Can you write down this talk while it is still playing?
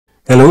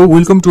Hello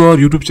welcome to our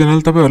YouTube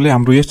channel. तपाईहरुले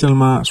हाम्रो यस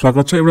च्यानलमा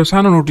स्वागत छ। एउटा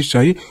सानो नोटिस छ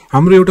है,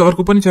 हाम्रो एउटा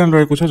अर्को पनि च्यानल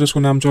रहेको छ जसको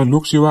नाम छ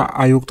लोकसेवा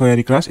आयोग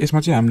तयारी क्लास। यसमा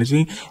चाहिँ हामीले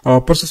चाहिँ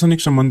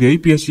प्रशासनिक सम्बन्धी है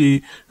पीएससी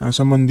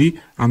सम्बन्धी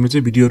हामीले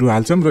चाहिँ भिडियोहरु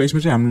हाल्छौं र यसमा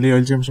चाहिँ हामीले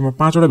अहिलेसम्म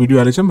 5 वटा भिडियो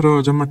हालेछौं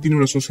र जम्मा 3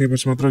 वटा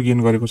सब्स्क्राइबर्स मात्र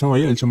गेन गरेको छौं है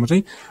अहिलेसम्म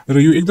चाहिँ। र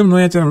यो एकदम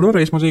नयाँ च्यानल हो र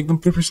यसमा चाहिँ एकदम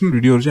प्रोफेसनल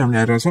भिडियोहरु चाहिँ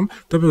हामीले हालिरहेका छौं।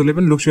 तपाईहरुले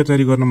पनि लोकसेवा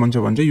तयारी गर्न मन छ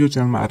भने चाहिँ यो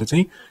च्यानलमा आएर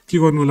चाहिँ के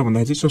गर्नु होला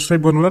भन्दा चाहिँ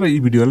सब्स्क्राइब गर्नु होला र यी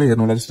भिडियोहरुलाई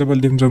हेर्नु होला। जस्तै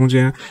तपाईले देख्न सक्नुहुन्छ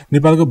यहाँ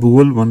नेपालको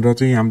भूगोल भनेर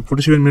चाहिँ हामी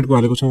 47 मिनेटको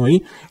हालेको छौं है।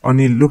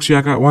 अनि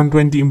लोकसेवाका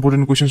 120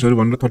 इम्पोर्टेन्ट क्वेशन्सहरु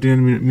भनेर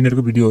 39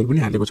 मिनेटको भिडियोहरु पनि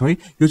हालेको छौं है।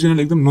 यो च्यानल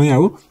एकदम नयाँ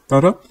हो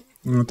तर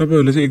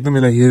तपाईहरुले चाहिँ एकदम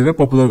यसलाई हेरेर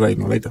पपुलर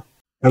गराइदिनु होला है त।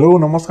 हेलो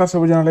नमस्कार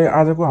सबैजनालाई।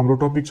 आजको हाम्रो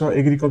टपिक छ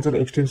एग्रिकल्चर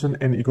एक्सटेन्सन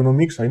एन्ड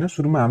इकोनोमिक्स हैन।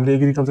 सुरुमा हामीले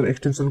एग्रिकल्चर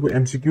एक्सटेन्सनको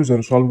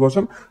एमसीक्यूजहरु सल्भ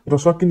गर्छौं र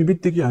सकिने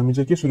बित्तिकै हामी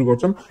चाहिँ के सुरु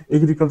गर्छौं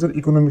एग्रिकल्चर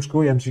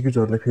इकोनोमिक्सको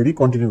एमसीक्यूजहरुलाई फेरि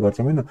कन्टिन्यू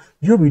गर्छौं हैन।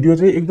 यो भिडियो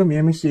चाहिँ एकदम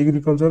एमएससी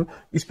एग्रिकल्चर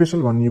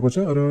स्पेशल भनिएको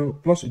छ र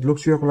प्लस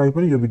लोकसेवाको लागि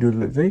पनि यो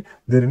भिडियोले चाहिँ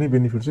धेरै नै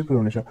बेनिफिट चाहिँ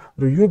पुर्याउनेछ।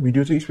 र यो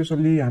भिडियो चाहिँ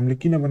स्पेशली हामीले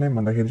किन बनायौं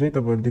भन्दाखेरि चाहिँ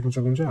तपाईहरुले देख्न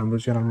सक्नुहुन्छ हाम्रो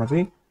च्यानलमा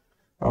चाहिँ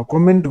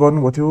कमेन्ट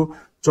गर्नुभएको थियो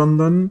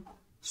चन्दन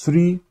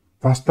श्री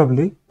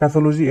वास्तवले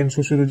पैथोलोजी एन्ड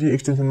सोशियोलोजी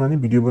एक्सटेन्सनमा नि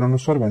भिडियो बनाउनु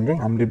सर भनेर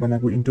हामीले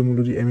बनाएको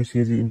इन्टरमोलोजी MSc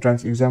Ag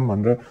Entrance एक्जाम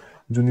भनेर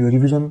जुन यो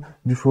रिभिजन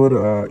बिफोर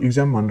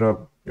एक्जाम भनेर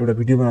एउटा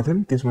भिडियो बनाएको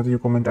थियौं। त्यसमा चाहिँ यो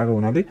कमेन्ट आएको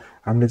हुनाले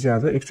हामीले चाहिँ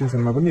आज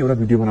एक्सटेन्सनमा पनि एउटा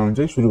भिडियो बनाउन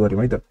चाहिँ सुरु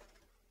गर्यौं है त।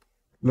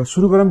 ल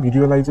सुरु गरौँ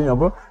भिडियोलाई चाहिँ।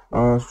 अब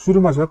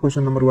सुरुमा छ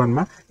क्वेशन नम्बर 1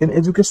 मा an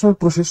educational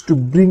process to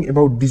bring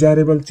about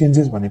desirable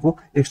changes भनेको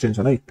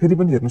एक्सटेन्सन है। फेरि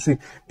पनि हेर्नुस् है,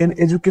 an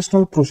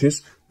educational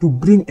process to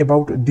bring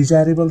about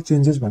desirable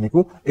changes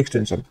भनेको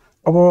एक्सटेन्सन।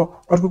 अब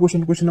अर्को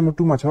क्वेशन नम्बर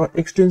 2 मा छ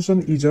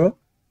एक्सटेन्सन इज अ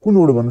कुन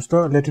वर्ड भन्नुस् त,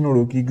 ल्याटिन वर्ड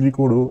हो कि ग्रीक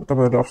वर्ड हो?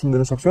 तपाईहरुले अप्सन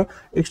दिन सक्छ।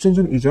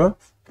 Extension is a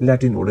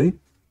Latin word है।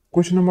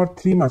 क्वेशन नम्बर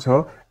 3 मा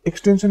छ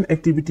extension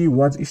activity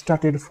was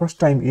started first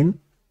time in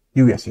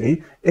USA है।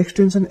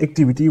 Extension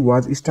activity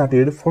was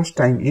started first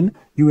time in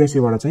USA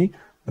बाट चाहिँ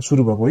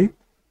सुरु भएको है।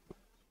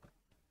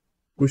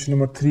 क्वेशन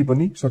नम्बर 3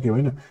 पनि सक्यो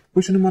हैन।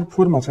 क्वेशन नम्बर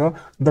 4 मा छ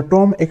the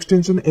term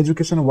extension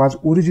education was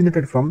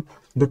originated from,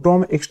 the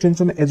term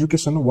extension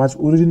education was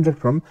originated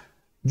from.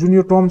 जुन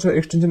यो टर्म छ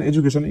एक्सटेन्सन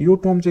एजुकेशन, यो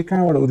टर्म चाहिँ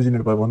कहाँबाट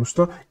ओरिजिनेट भयो भन्नुस्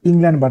त?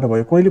 इंग्ल्यान्डबाट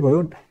भयो। कहिले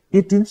भयो?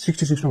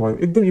 1866 मा भयो।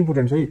 एकदम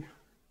इम्पोर्टेन्ट छ है।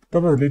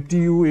 तपाईहरुले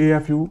TU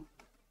AFU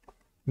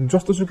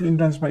जस्तो सुकै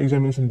इन्ट्रान्समा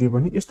एक्जामिनेसन दिए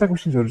पनि यस्ता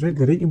क्वेशन्सहरु चाहिँ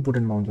धेरै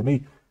इम्पोर्टेन्टमा हुन्छन् है।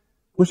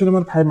 क्वेशन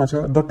नम्बर 5 मा छ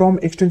the term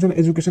extension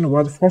education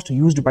was first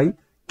used by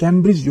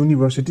Cambridge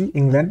university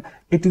England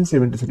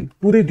 1873।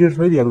 पुरै डेट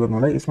सहित याद गर्नु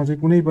होला। यसमा चाहिँ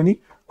कुनै पनि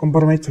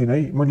कम्प्रोमाइज छैन है।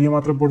 मैले यो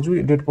मात्र पढ्छु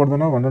डेट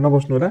पढ्दैन भनेर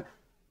नबस्नु होला।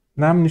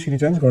 नाम निस्किने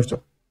चान्स घट्छ।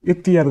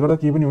 यति याद गर्दा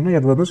केही पनि हुन्न।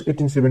 याद गर्नुस्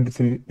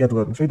 1873 याद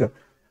गर्नुस् है त।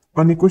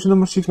 अनि क्वेशन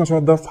नम्बर 6 मा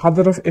छ the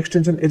father of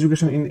extension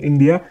education in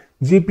India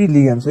JP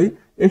लिगन्स है।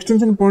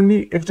 एक्सटेन्सन पढ्ने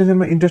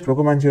एक्सटेन्सनमा इन्ट्रेस्ट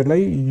भएको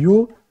मान्छेहरुलाई यो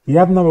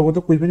याद नभएको त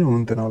कोही पनि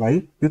हुनुहुन्थेन होला है।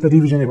 यो त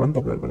रिभिजनै भयो नि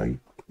तपाईहरुको लागि।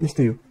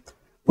 यस्तै हो।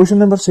 क्वेशन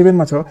नम्बर 7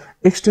 मा छ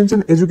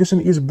extension education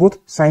is both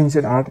science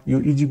and art. यो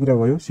इजी कुरा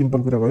भयो,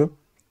 सिम्पल कुरा भयो।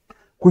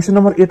 क्वेशन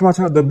नम्बर 8 मा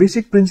छ the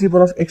basic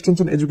principle of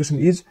extension education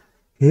is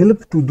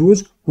help to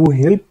those who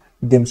help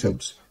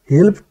themselves.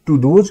 Help to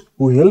those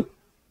who help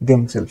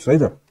themselves है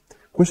त।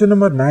 क्वेशन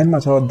नम्बर 9 मा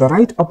छ the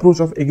right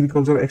approach of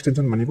agriculture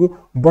extension भनेको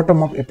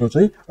बटम अप एप्रोच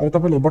है। अब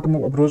तपाईले bottom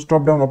up approach,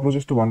 top down approach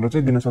यस्तो भनेर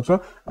चाहिँ दिन सक्छ।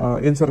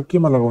 एन्सर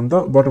केमा लगाउनु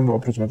त? बटम अप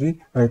अप्रोचमा चाहिँ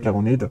राइट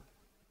लगाउने है त।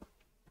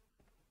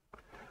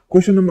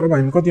 क्वेशन नम्बर अब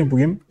हामी कतिमा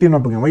पुग्यौं? 10 मा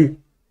पुग्यौं है।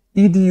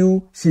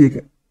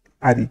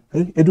 EDUCARE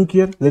है।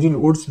 Educare Latin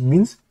words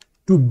means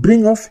to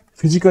bring of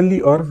physically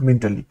or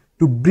mentally.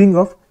 To bring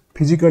of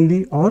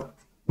physically or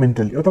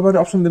mentally. अब तपाईले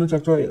अप्सन दिन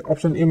सक्छ।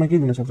 अप्सन ए मा के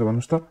दिन सक्छ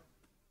भन्नुस् त?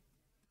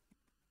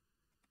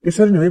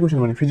 यसरी नै है क्वेशन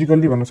भने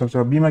फिजिकल्ली भन्न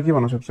सक्छ, बी मा के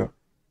भन्न सक्छ?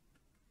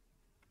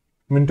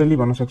 मेन्टली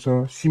भन्न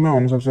सक्छ, सी मा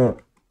भन्न सक्छ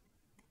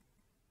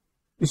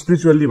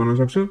स्पिरिचुअली भन्न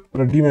सक्छ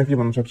र डी मा के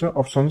भन्न सक्छ?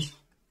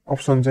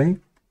 अप्सन चाहिँ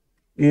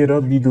ए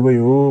र बी दुवै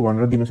हो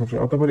भनेर दिन सक्छ।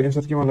 अब तपाईले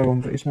एन्सर केमा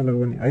लगाउनु त? यसमा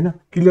लगाउने हैन।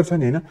 क्लियर छ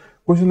नि हैन?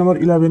 क्वेशन नम्बर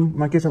 11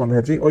 मा के छ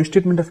भन्दाखेरि चाहिँ a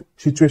statement of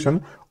situation,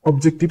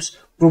 objectives,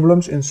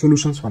 problems and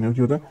सोलुसन्स भनेको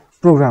के हो त?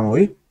 प्रोग्राम हो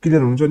है।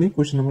 क्लियर हुन्छ नि?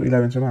 क्वेशन नम्बर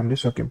 11 सम्म हामीले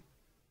सक्यौं।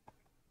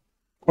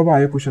 अब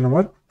आयो क्वेशन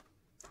नम्बर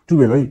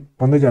 12 है।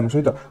 भन्दै जानुस्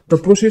है त।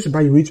 The process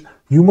by which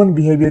human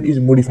behaviour is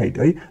modified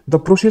है। The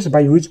process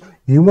by which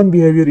human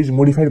behaviour is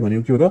modified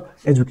भनेको के हो त?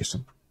 एजुकेसन।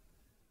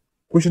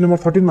 क्वेशन नम्बर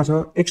 13 मा छ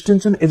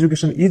extension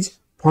education is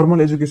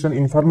formal education,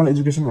 इनफर्मल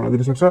education भनेर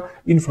दिन सक्छ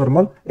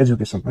इनफर्मल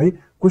एजुकेसन है।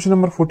 क्वेशन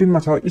नम्बर 14 मा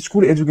छ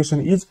school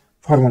education is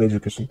formal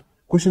education.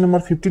 Question number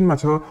 15 मा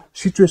छ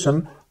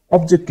situation,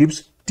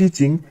 objectives,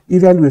 teaching,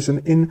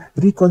 evaluation and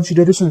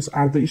रिकन्सिडरेसन्स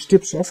are the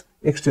steps of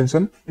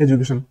extension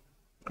education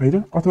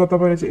हैन। अथवा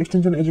तपाईले चाहिँ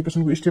एक्सटेन्सन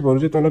एजुकेसनको स्टेपहरु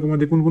चाहिँ तलको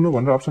मध्ये कुन कुन हो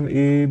भनेर option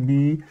A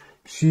B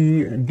C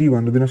D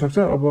भनेर दिन सक्छ।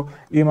 अब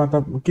ए मा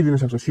त के दिन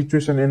सक्छ?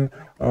 सिचुएसन एन्ड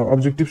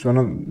अब्जेक्टिभ्स भन्न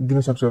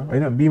दिन सक्छ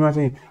हैन। बी मा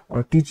चाहिँ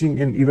टिचिङ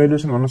एन्ड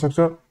इभ्यालुएसन भन्न सक्छ।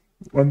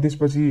 अनि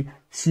त्यसपछि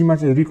सी मा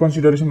चाहिँ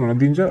रिकन्सिडरेसन भन्न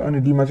दिन्छ। अनि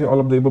डी मा चाहिँ अल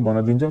अफ द एबभ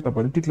भन्न दिन्छ।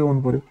 तपाईले टिक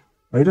लगाउनु पर्यो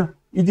हैन।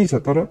 इजी छ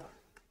तर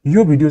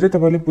यो भिडियो चाहिँ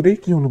तपाईले पुरै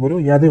के हुनु पर्यो?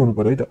 यादै हुनु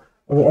पर्यो है त।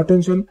 अब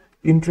attention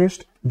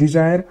interest,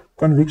 desire,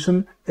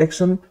 conviction,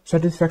 action,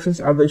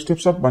 satisfactions are the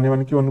steps of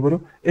भने के भन्नु पर्यो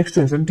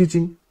एक्सटेन्सन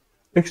टिचिङ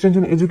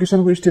एक्सटेन्सन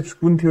एजुकेसनको स्टेप्स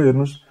कुन थियो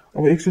हेर्नुस्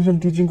अब एक्सटेन्सन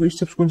टिचिङको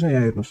स्टेप्स कुन छ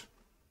यहाँ हेर्नुस्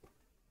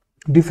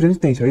डिफरेन्स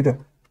त्यही छ है त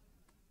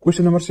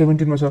क्वेशन नम्बर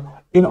 17 मा छ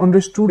in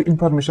understood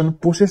information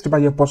processed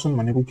by a person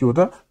भनेको के हो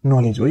त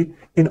नलेज हो है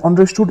in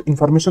understood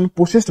information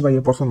processed by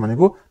a person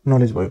भनेको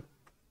नलेज भयो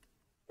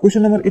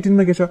क्वेशन नम्बर 18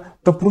 मा के छ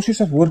the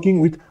process of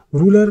working with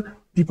rural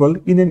people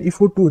in an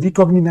effort to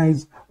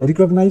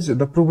recognize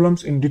the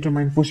problems and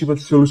determine possible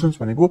solutions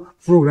भनेको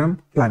प्रोग्राम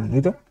प्लानिङ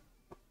है त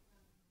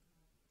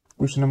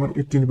क्वेशन नम्बर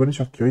 18 पनि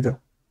सक्यो है त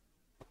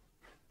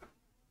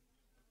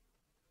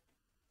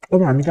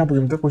अब हामी कहाँ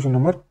पुग्यौं त क्वेशन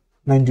नम्बर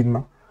 19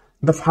 मा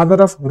the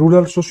father of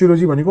rural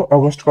sociology भनेको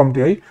अगस्ट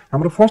कम्टे है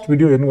हाम्रो फर्स्ट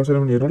भिडियो हेर्नु पर्छ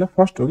भने हेर्नुला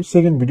फर्स्ट हो कि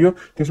सेकेन्ड भिडियो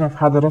त्यसमा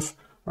फादर अफ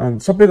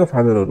सबैको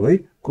फादरहरु है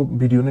को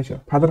भिडियो नै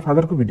छ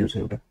फादरको भिडियो छ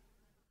एउटा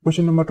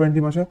क्वेशन नम्बर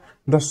 20 मा छ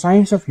the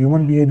science of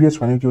human behaviours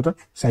भनेको के हो त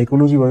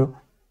साइकोलोजी भयो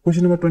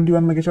क्वेशन नम्बर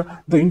 21 मा के छ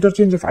the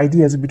interchange of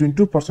ideas between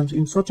two persons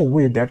in such a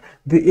way that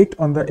they act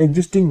on the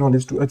existing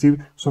knowledge to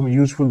achieve some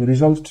useful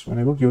results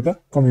भनेको के हो त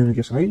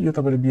कम्युनिकेसन है यो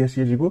तपाईले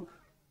बीएससी एजी को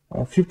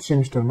 5th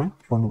सेमिस्टरमा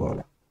पढ्नुभयो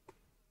होला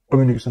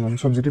कम्युनिकेसन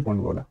भन्ने सब्जेक्टै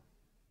पढ्नुभयो होला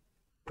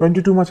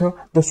 22 मा छ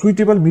the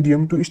suitable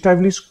medium to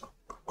establish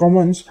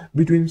Cummins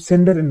between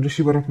sender and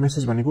receiver of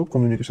message भनेको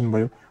कम्युनिकेसन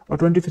भयो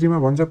 23 मा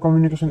भन्छ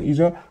communication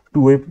is a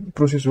to way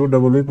process हो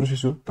डबल वे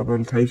प्रोसेस हो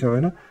तपाईहरुलाई थाहै छ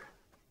हैन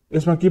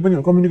यसमा के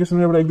पनि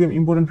कम्युनिकेसनमा एउटा एकदम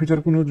इम्पोर्टेन्ट फिचर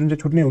कुन हो जुन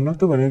चाहिँ छुट्नै हुन्न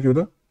त भनेको के हो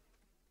त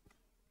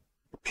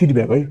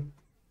फिडब्याक है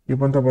यो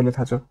पनि तपाईहरुलाई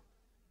थाहा छ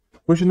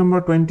क्वेशन नम्बर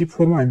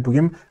 24 मा हामी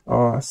पुग्यौं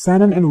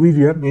स्यानन एन्ड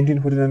विभियर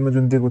 1949 मा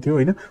जुन दिएको थियो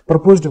हैन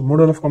प्रपोज्ड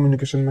मोडल अफ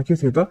कम्युनिकेसनमा के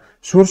थियो त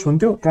सोर्स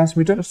हुन्थ्यो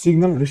ट्रान्समिटर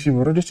सिग्नल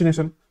रिसिभर र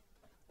डेस्टिनेसन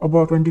अब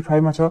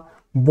 25 मा छ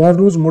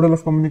बर्लोज मोडल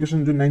अफ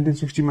कम्युनिकेसन जुन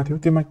 1960 मा थियो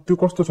त्यसमा त्यो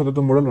कस्तो छ त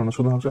त्यो मोडल भन्न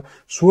सोध्नु सक्छ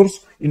source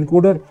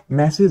encoder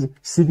message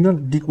signal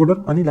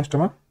decoder अनि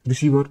लास्टमा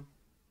रिसिभर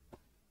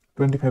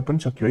 25 पनि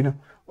सक्यो हैन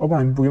अब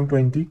हामी पुग्यौं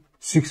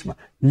 26 मा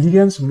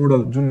लिगन्स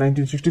मोडल जुन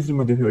 1963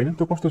 मा दिएको हैन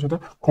त्यो कस्तो छ त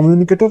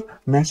communicator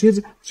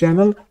message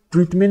channel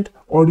treatment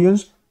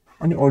audience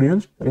अनि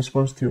ऑडियन्स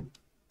रेस्पोन्स थियो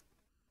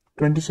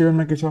 27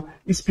 मा के छ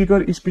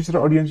स्पीकर स्पीच र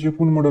ऑडियन्स यो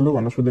कुन मोडल हो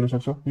भन्न सोधिन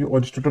सक्छ यो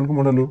अरिस्टोटलको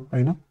मोडल हो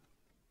हैन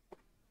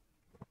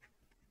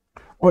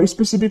A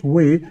specific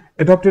way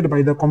adopted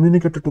by the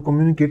communicator to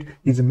communicate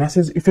his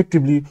message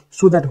effectively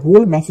so that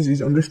whole message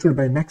is understood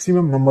by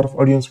maximum number of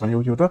audience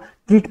भनेको के हो त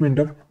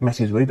treatment of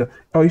message हो है त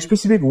A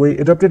specific way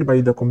adopted by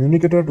the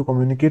communicator to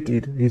communicate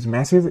his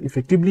message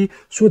effectively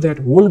so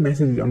that whole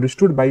message is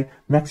understood by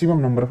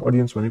maximum number of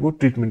audience भनेको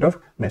treatment of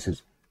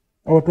message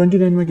अब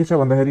 29 मा के छ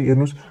भन्दाखेरि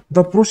हेर्नुस् the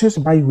process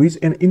by which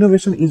an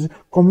innovation is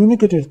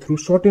communicated through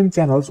certain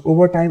channels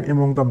over time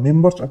among the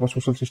members of a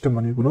social system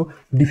भनेको हो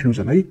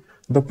diffusion है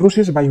the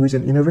process by which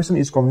an innovation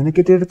is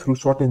communicated through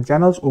certain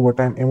channels over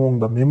time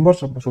among the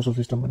members of the social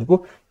system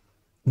भनेको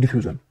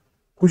diffusion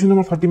question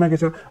number 30 मा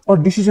के छ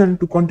a decision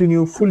to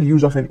continue full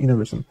use of an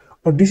innovation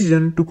a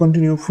decision to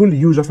continue full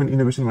use of an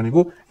innovation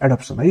भनेको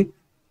adaptation है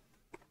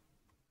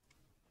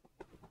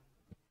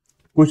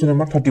Question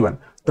number 31.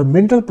 The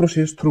mental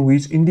process through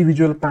which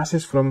individual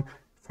passes from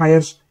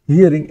first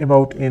hearing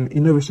about an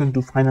innovation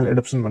to final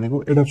adoption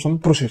भनेको adoption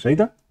process है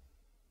त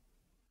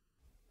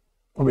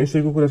अब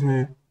यसैको कुरा छ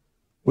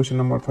question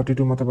number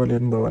 32 मा तपाईले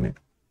हेर्नुभयो भने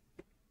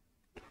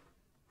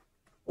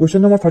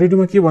क्वेशन नम्बर 32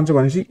 मा के भन्छ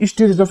भनेपछि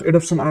stages of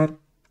adaptation are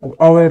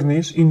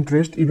awareness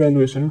interest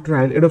evaluation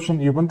trial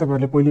adaptation यो पनि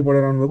तपाईहरुले पहिले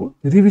पढेर आउनुभएको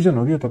रिभिजन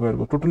हो के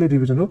तपाईहरुको टोटली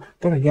रिभिजन हो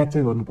तर याद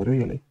चाहिँ गर्नु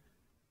पर्यो यसलाई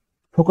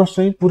फोकस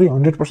चाहिँ पुरै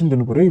 100%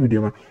 दिनु पर्यो यो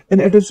भिडियोमा an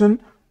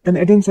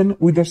attention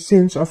with the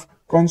sense of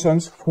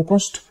concerns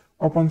focused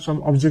upon some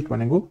object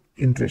भनेको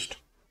इन्ट्रेस्ट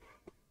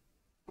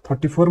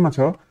 34 मा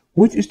छ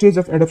which stage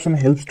of adaptation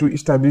helps to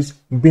establish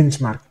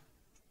benchmark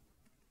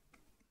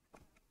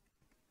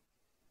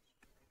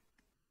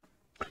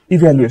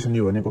evaluation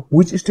यो भनेको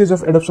which stage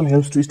of adaptation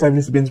helps to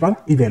establish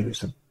benchmark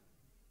evaluation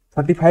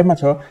 35 मा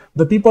छ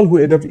the people who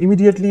adapt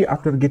immediately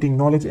after getting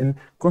knowledge and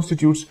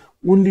कन्स्टिट्युट्स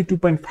only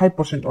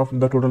 2.5% of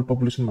the total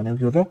population भनेको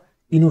के हो त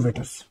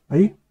इनोभेटर्स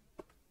है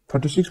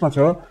 36 मा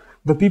छ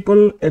the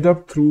people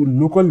adapt through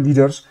local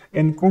leaders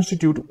and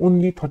constitute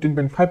only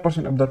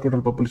 13.5% of the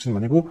total population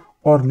भनेको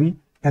अर्ली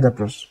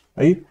एडप्टर्स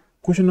है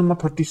क्वेशन नम्बर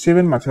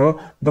 37 मा छ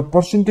the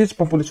percentage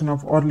population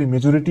of early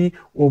majority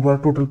over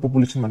total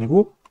population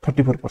भनेको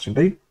 34%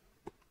 है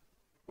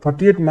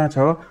 38 मा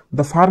छ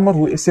the farmer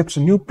who accepts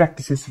new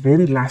practices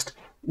very last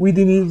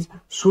within his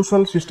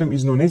social system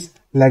is known as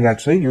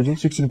ल्यागार्ड्स है यो चाहिँ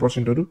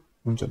 16% हरु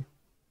हुन्छन्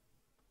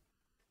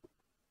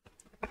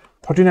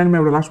 39 मा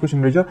एउटा लास्ट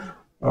क्वेशन रहेछ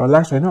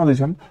लास्ट हैन अझै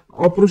छन्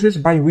a process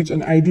by which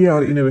an idea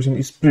or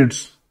innovation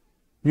spreads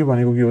यो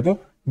भनेको के हो त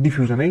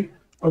डिफ्युजन है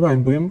अब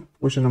हामी पुग्यौं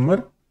क्वेशन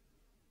नम्बर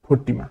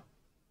 40 मा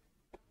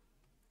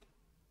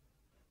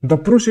The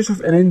process of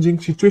arranging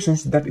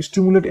situations that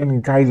stimulate and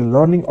guide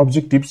learning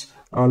objectives,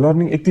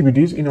 learning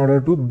activities in order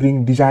to bring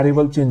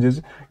desirable changes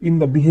in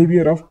the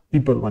behavior of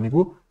people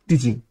भनेको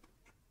teaching.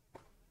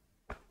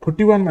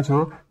 41 मा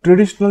छ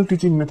traditional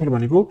teaching method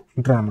भनेको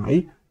drama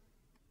है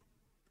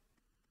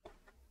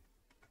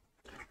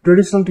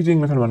traditional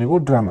teaching method भनेको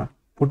drama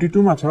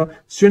 42 मा छ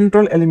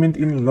central element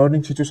in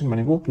learning situation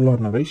भनेको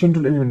learner है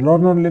सेन्ट्रल एलिमेन्ट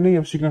लर्नरले नै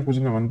अब सिक्न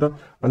खोजेन भने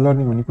त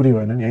लर्निङ हुने कुरै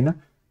भएन नि हैन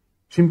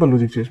सिम्पल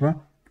लजिक छ यसमा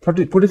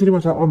 43 मा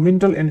छ a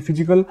mental and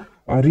physical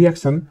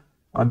reaction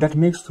that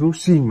makes through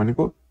सीइङ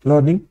भनेको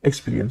लर्निङ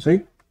एक्सपिरियन्स है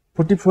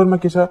 44 मा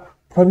के छ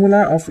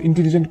फर्मुला अफ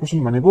इन्टेलिजेन्ट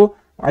क्वेशन भनेको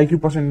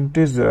IQ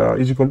percentage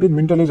is equal to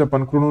mental age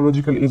upon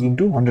chronological age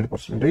into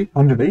 100% है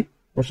 100 है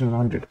percent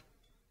 100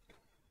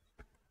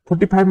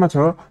 45 मा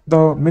छ the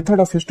method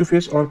of face to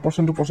face or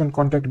person to person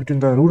contact between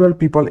the rural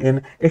people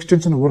and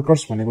extension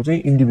workers भनेको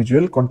चाहिँ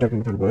individual contact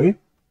method भयो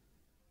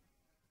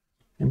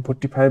है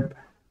 45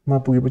 मा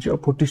पुगेपछि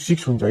अब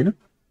 46 हुन्छ हैन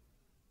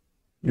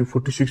यो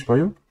 46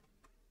 भयो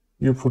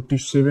यो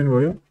 47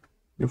 भयो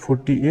यो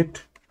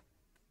 48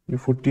 यो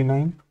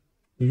 49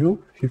 यो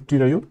 50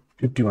 र यो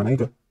 51 है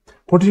त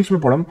 46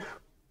 में पढम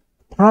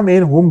farm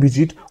and home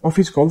visit,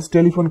 office calls,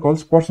 telephone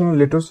calls, personal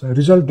letters,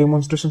 result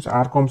demonstrations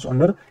are comes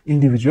under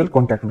individual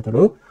contact method.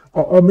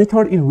 A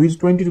method in which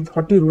 20 to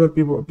 30 rural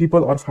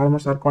people or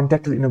farmers are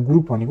contacted in a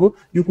group भनेको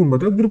यो कुन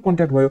भयो group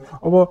contact भयो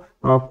अब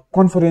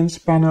conference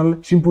panel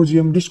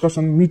symposium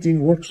discussion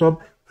meeting workshop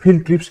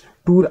field trips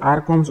tour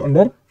are comes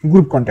under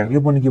group contact यो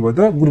पनि के भयो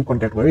त ग्रुप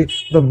कन्ट्याक्ट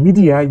भयो the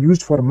media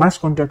used for mass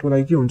contact को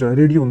लागि के हुन्छ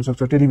रेडियो हुन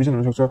सक्छ टेलिभिजन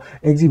हुन सक्छ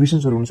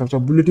एक्जिबिशन्सहरु हुन सक्छ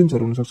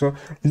बुलेटिन्सहरु हुन सक्छ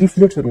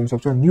लिफलेट्सहरु हुन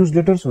सक्छ न्यूज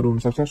लेटर्सहरु हुन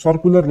सक्छ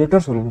सर्कुलर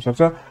लेटर्सहरु हुन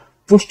सक्छ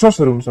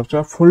पोस्टर्सहरु हुन सक्छ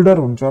फोल्डर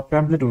हुन्छ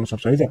प्याम्पलेट हुन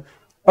सक्छ है त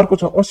अर्को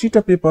छ a sheet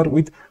of paper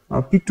with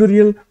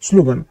pictorial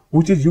slogan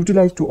which is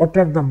utilized to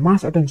attract the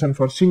mass attention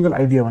for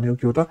single idea भनेको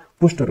के हो त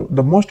पोस्टर हो the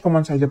most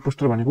common size of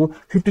poster भनेको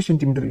 50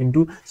 सेन्टिमिटर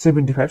इन्टु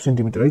 75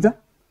 सेन्टिमिटर है त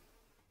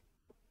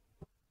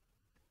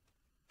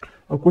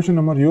अब क्वेशन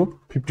नम्बर यो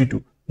 52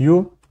 यो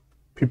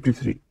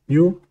 53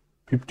 यो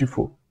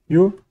 54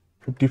 यो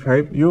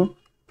 55 यो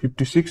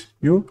 56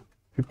 यो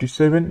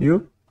 57 यो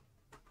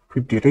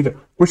 58 है त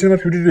क्वेशन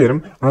नम्बर 52 हेरौं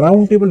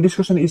round table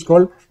discussion is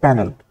called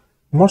panel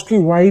mostly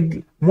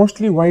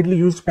widely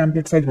used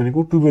pamphlet size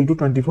भनेको 12 to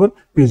 24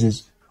 pages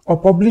a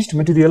published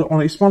material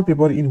on a small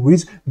paper in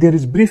which there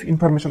is brief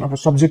information of a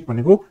subject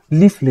भनेको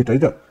leaflet है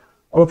त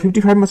अब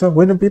 55 मा छ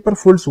when a paper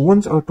folds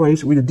once or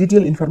twice with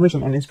detailed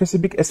information on a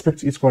specific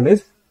aspects is called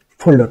as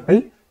folder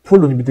है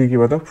fold हुने बित्तिकै के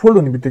भयो त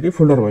फोल्ड हुने बित्तिकै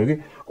फोल्डर भयो के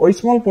a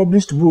small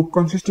published book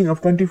consisting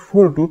of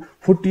 24 to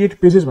 48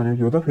 pages भनेको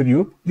के हो त फेरि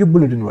यो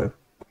बुलेटिन भयो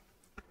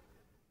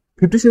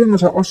 57 मा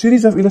छ a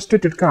series of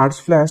illustrated cards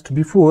flashed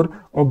before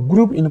a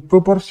group in a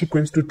proper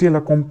sequence to tell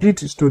a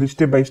complete story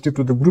step by step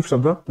to the groups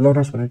of the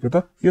learners भनेको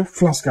त यो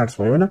फ्ल्याश कार्ड्स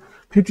भयो हैन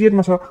 58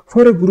 मा छ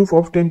for a group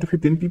of 10 to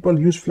 15 people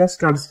use flash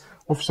cards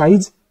of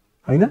size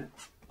हैन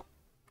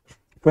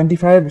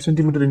 25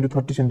 centimetre into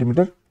 30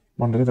 centimetre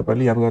भनेर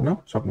तपाईहरुले याद गर्न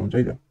सक्नुहुन्छ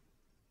है त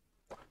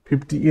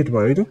 58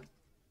 भयो है त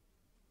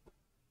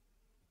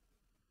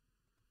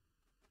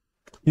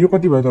यो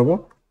कति भयो त अब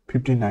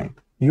 59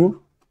 यो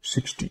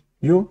 60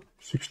 यो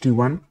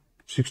 61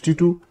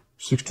 62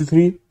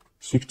 63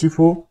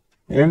 64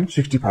 and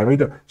 65 है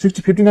त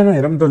 59 मा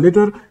हेरौं the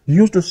letter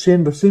used to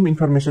send the same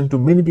information to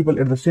many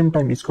people at the same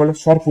time is called a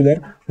circular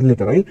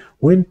letter है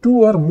when two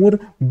or more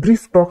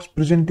brief talks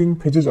presenting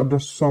phases of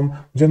the some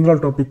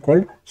general topic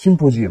called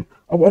symposium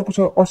अब अर्को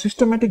छ a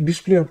systematic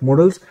display of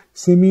models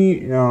semi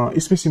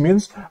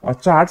specimens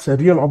charts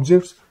real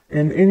objects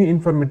and any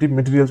informative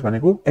materials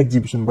भनेको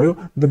exhibition भयो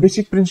the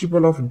basic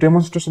principle of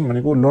demonstration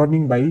भनेको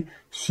learning by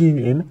seeing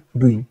and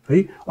doing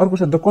है अर्को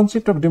छ the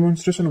concept of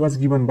demonstration was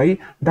given by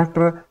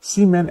Dr.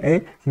 Seaman A.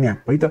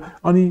 Knapp है त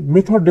अनि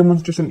method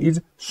demonstration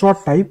is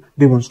short type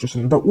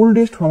demonstration the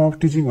oldest form of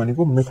teaching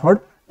भनेको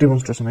method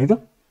demonstration है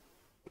त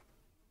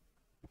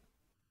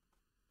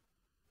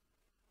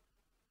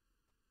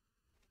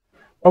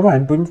अब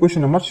हामी पढ्यौं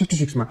क्वेशन नम्बर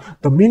 66 मा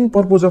the main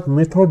purpose of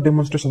method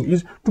demonstration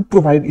is to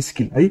provide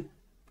skill है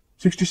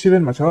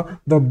 67 मा छ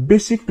the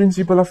basic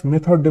principle of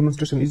method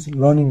demonstration is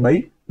learning by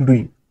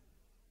doing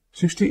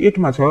 68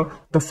 मा छ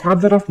the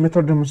father of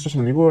method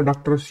demonstration भनेको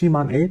डाक्टर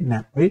सीमान ए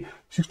न्याप है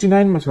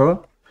 69 मा छ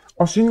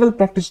a single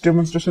practice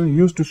demonstration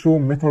used to show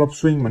method of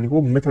showing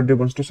भनेको method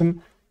demonstration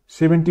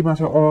 70 मा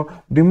छ a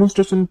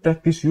demonstration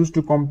practice used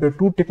to compare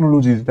two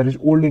technologies that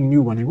is old and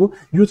new भनेको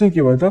यो चाहिँ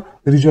के भयो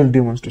त result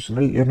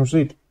demonstration है हेर्नुस्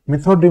है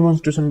method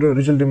demonstration र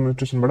result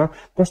demonstration बाट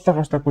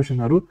कस्ता कस्ता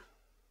क्वेशनहरु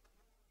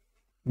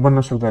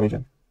बन्न सक्दा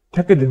रहेछन्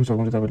ठ्याक्कै देख्न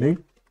सक्नुहुन्छ तपाईले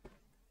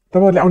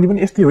तपाईहरुले आउने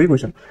पनि यस्तै हो है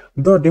question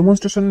the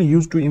demonstration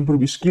use to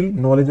improve skill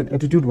knowledge and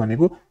attitude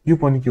भनेको यो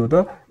पनि के हो त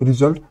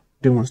रिजल्ट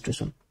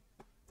डेमोन्स्ट्रेसन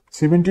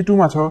 72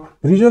 मा छ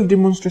result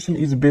demonstration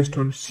is based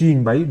on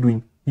सीइङ by doing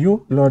यो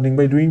लर्निङ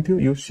बाइ डुइङ थियो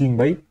यो सीइङ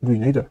बाइ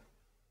डुइङ है त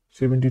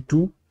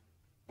 72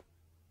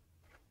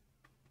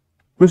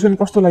 क्वेशन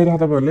कस्तो लागिरा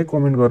तपाईहरुले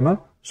कमेन्ट गर्न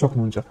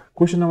सक्नुहुन्छ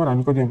क्वेशन नम्बर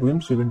हामी कतिमा पुग्यौं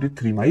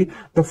 73 मा है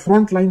the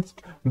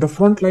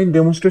front line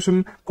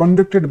demonstration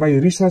conducted by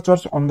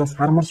researchers on the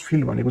farmers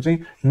field भनेको चाहिँ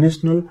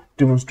नेशनल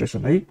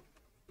डेमोन्स्ट्रेसन है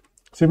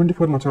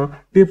 74 मा छ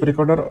tape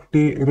recorder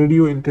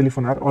radio and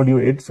telephone are audio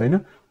AIDS हैन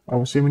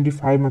अब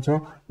 75 मा छ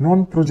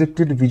नन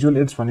प्रोजेक्टेड भिजुअल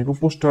एड्स भनेको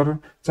poster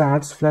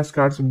charts flash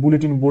cards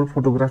bulletin board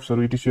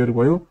फोटोग्राफ्सहरु इटिसीहरु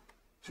भयो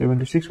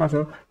 76 मा छ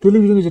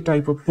television is a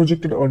type of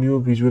projected audio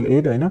visual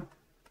add हैन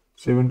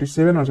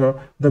 77 मा छ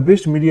the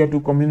best media to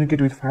communicate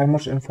with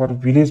farmers and for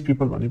village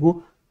people भनेको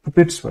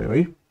पुपेट्स भयो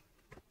है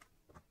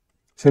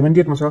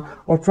 78 मा छ a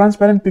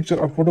transparent picture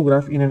of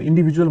photograph in an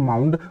individual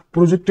Mount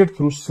projected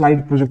through slide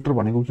projector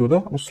भनेको के हो त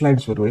अब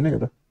स्लाइड्सहरु हैन यो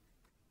त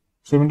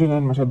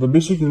 79 मा छ the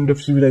basic unit of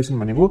civilisation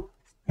भनेको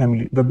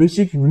family the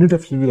basic unit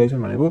of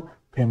civilisation भनेको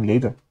फ्यामिली है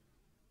त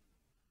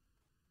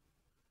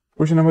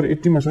क्वेशन नम्बर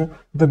 80 मा छ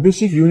the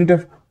basic unit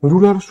of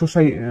rural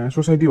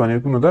society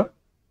भनेको कुन हो त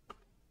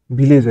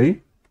भिलेज है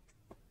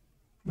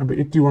अब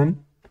 81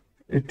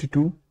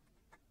 82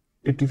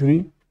 83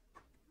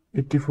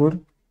 84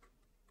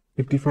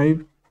 85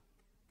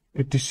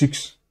 86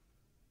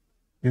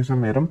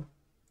 यसम्म हेरौं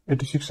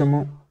 86 सम्म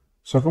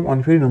सकौं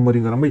अनि फेरि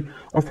नम्बरिङ गरौँ है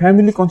a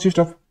family consist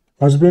of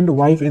husband,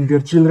 wife and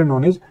their children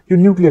known as your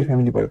nuclear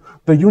family भयो.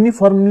 The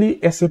uniformly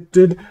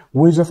accepted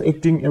ways of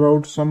acting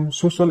about some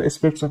social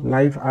aspects of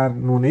life are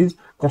known as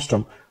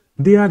custom.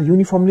 They are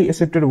uniformly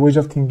accepted ways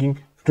of thinking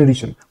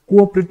tradition.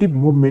 Cooperative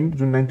movement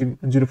जुन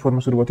 1904 मा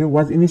सुरु भयो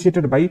was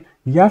initiated by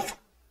Yaf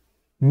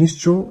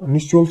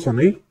Nischolson.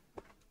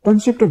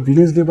 Concept of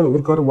village level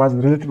worker was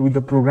related with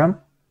the program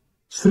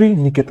Sri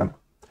Niketan.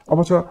 अब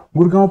छ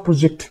गुरगाउँ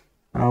project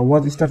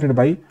was started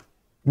by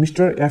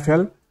Mr.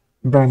 F.L.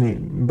 Briny,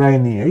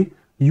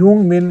 Young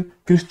Men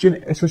Christian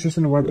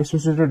Association was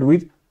associated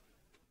with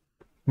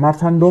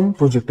Marthandom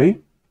project.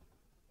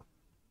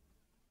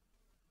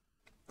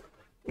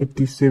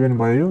 87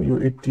 भयो यो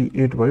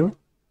 88 भयो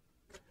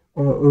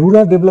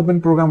Rural Development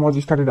Program was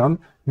started on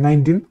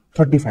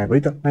 1935 है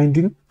त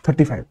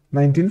 1935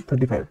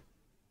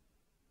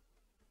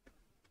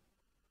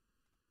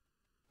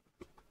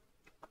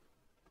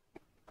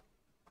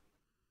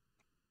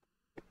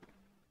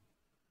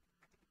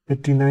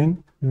 89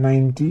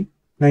 90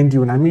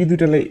 91 हामी यी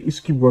दुईटालाई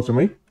skip गर्छौं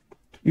है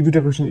यी दुईटा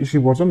क्वेशन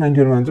स्किप गर्छौं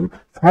 91 मा जान्छौं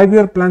 5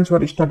 year plans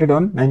were started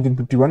on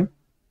 1951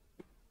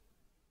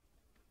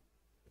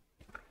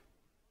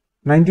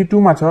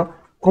 92 मा छ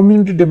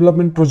community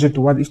development project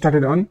was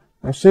started on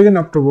 2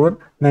 October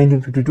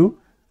 1952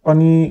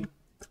 अनि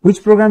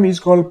which program is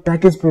called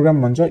package program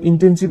भन्छ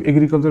intensive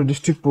agriculture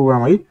district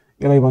program है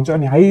यसलाई भन्छ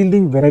अनि high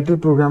yielding varietal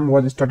program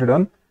was started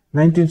on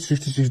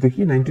 1966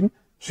 देखि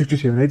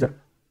 1967 है त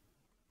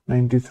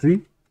 93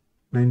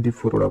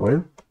 94 वटा भयो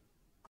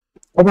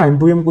अब हामी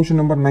पुग्यौं क्वेशन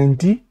नम्बर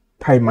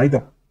 95 मा है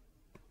त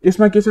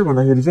यसमा के छ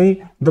भन्दाखेरि चाहिँ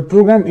the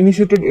programme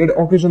initiated at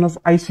occasion of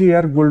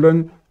ICR golden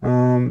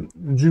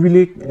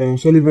jubilee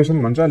celebration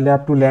भन्छ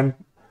ल्याब टु ल्यान्ड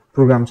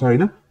प्रोग्राम छ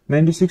हैन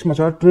 96 मा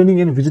छ training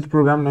and visit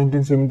programme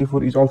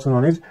 1974 is also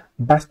known as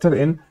bastard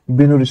and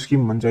Benor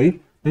scheme भन्छ है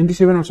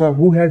 97 मा छ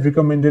हु had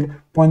recommended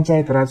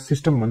panchayat Raj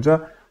system भन्छ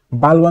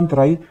बालवन्त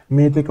राई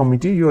मेहते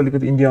कमिटी यो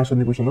अलिकति इन्डियामा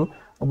सोध्ने क्वेशन हो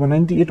अब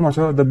 98 मा छ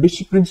the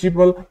basic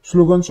principle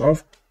slogans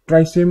of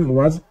ट्राइसेम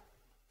was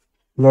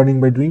learning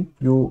by doing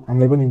यो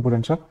हामीलाई पनि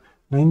इम्पोर्टेन्ट छ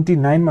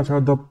 99 मा छ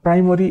the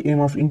primary aim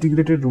of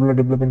integrated rural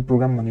development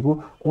programme भनेको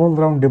all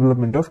round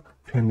development of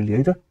family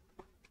है त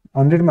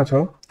 100 मा छ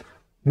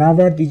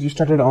NABARD is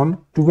started on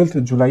 12th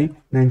जुलाई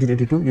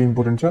 1982 यो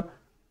इम्पोर्टेन्ट छ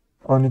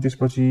अनि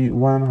त्यसपछि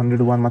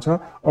 101 मा छ a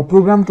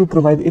programme to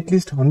provide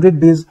at least 100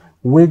 days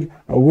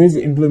wage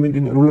employment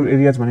in rural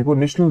areas भनेको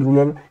national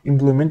rural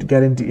employment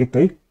guarantee act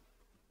है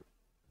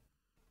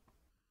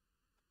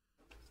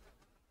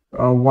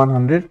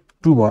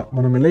 102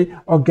 भनौँ यसलाई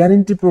a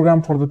guarantee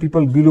programme for the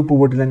people below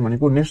poverty line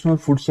भनेको नेशनल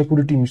फुड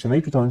सेक्युरिटी मिसन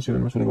है 2007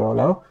 मा सुरु भयो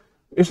होला हो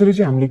यसरी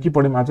चाहिँ हामीले के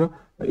पढ्यौं आज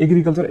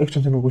एग्रिकल्चर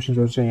एक्सटेन्सनको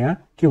क्वेशन्सहरु चाहिँ यहाँ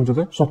के हुन्छ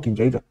त सकिन्छ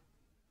है त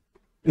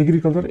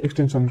एग्रिकल्चर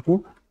एक्सटेन्सनको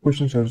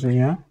क्वेशन्सहरु चाहिँ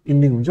यहाँ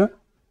इन्डिङ हुन्छ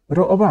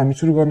र अब हामी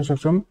सुरु गर्न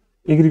सक्छौं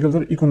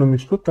एग्रिकल्चर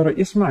इकोनोमिक्सको तर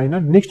यसमा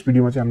हैन नेक्स्ट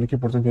भिडियोमा चाहिँ हामीले के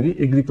पढ्छौं फेरि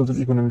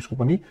एग्रिकल्चर इकोनोमिक्सको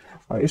पनि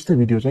यस्तै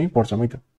भिडियो चाहिँ पढ्छौं है त